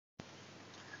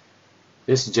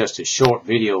This is just a short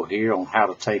video here on how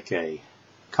to take a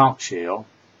conch shell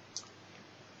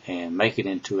and make it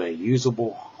into a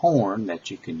usable horn that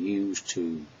you can use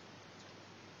to,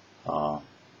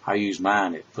 I use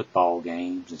mine at football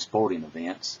games and sporting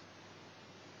events.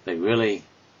 They really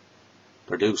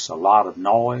produce a lot of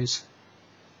noise.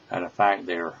 Matter of fact,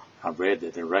 I've read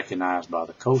that they're recognized by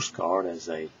the Coast Guard as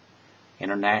a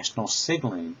international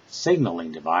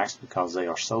signaling device because they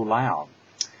are so loud.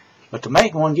 But to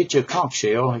make one, get you a conch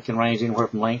shell. It can range anywhere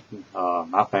from length.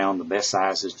 I found the best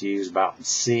sizes to use about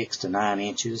 6 to 9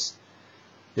 inches.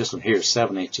 This one here is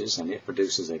 7 inches, and it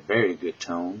produces a very good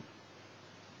tone.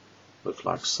 Looks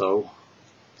like so.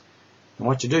 And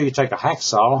what you do, you take a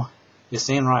hacksaw. This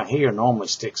end right here normally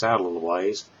sticks out a little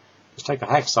ways. Just take a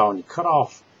hacksaw and you cut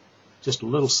off just a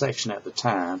little section at the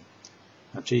time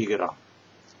until you get a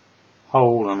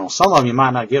hole. And on some of them you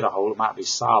might not get a hole. It might be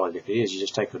solid. If it is, you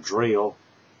just take a drill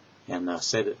and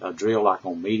set it a drill like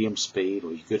on medium speed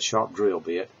with a good sharp drill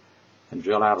bit and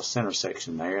drill out a center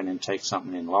section there, and then take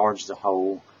something and enlarge the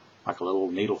hole like a little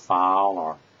needle file,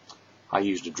 or I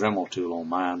used a Dremel tool on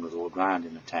mine with a little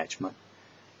grinding attachment.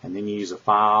 And then you use a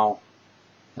file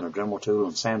and a Dremel tool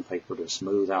and sandpaper to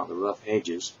smooth out the rough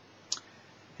edges.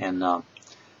 And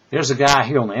there's a guy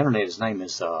here on the internet. His name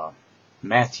is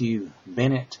Matthew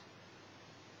Bennett.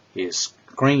 His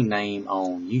screen name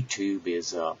on YouTube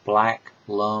is Black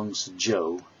Lungs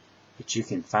Joe. But you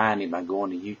can find him by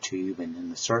going to YouTube, and in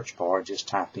the search bar just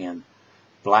type in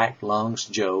Black Lungs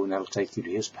Joe, and that'll take you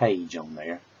to his page on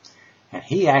there. And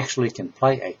he actually can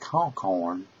play a conch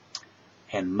horn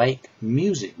and make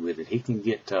music with it. He can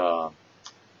get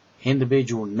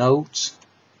individual notes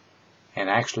and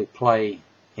actually play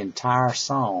entire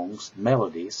songs,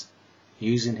 melodies,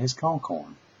 using his conch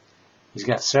horn. He's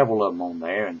got several of them on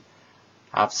there, and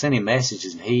I've sent him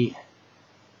messages, and he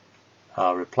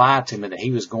replied to me that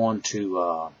he was going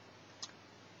to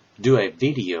do a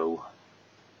video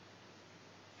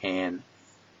and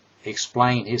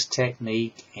explain his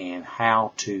technique and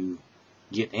how to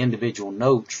get individual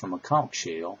notes from a conch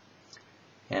shell.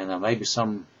 And maybe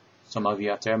some of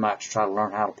you out there might try to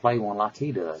learn how to play one like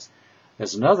he does.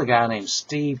 There's another guy named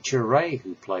Steve Ture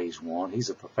who plays one. He's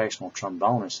a professional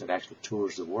trombonist that actually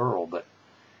tours the world. But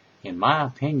in my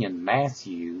opinion,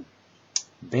 Matthew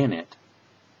Bennett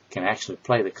can actually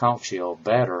play the conch shell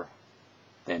better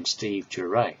than Steve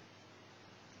Ture. And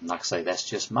like I say, that's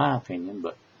just my opinion,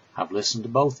 but I've listened to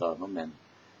both of them, and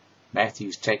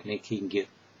Matthew's technique, he can get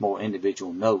more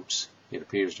individual notes, it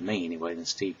appears to me anyway, than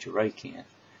Steve Ture can.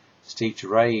 Steve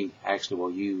Ture actually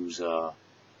will use a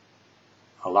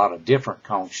lot of different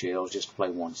conch shells just to play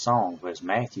one song, whereas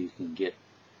Matthew can get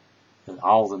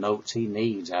all the notes he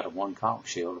needs out of one conch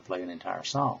shell to play an entire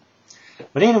song.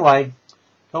 But anyway,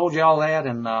 told you all that,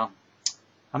 and I'm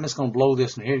just going to blow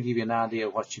this one here to give you an idea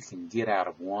of what you can get out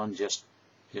of one, just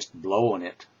blowing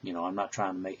it. You know, I'm not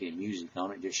trying to make any music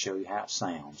on it, just show you how it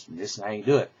sounds. And this is how you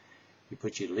do it. You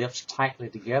put your lips tightly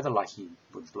together like you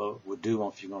would do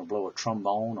if you're going to blow a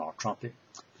trombone or a trumpet.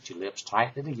 Put your lips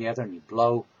tightly together and you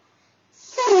blow.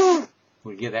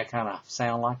 We get that kind of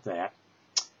sound like that.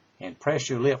 And press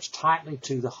your lips tightly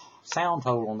to the sound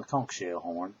hole on the conch shell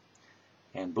horn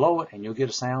and blow it, and you'll get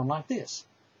a sound like this.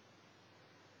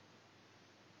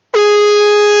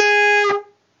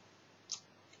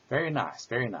 Very nice,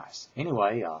 very nice.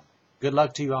 Anyway, good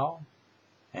luck to you all,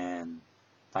 and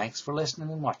thanks for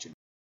listening and watching.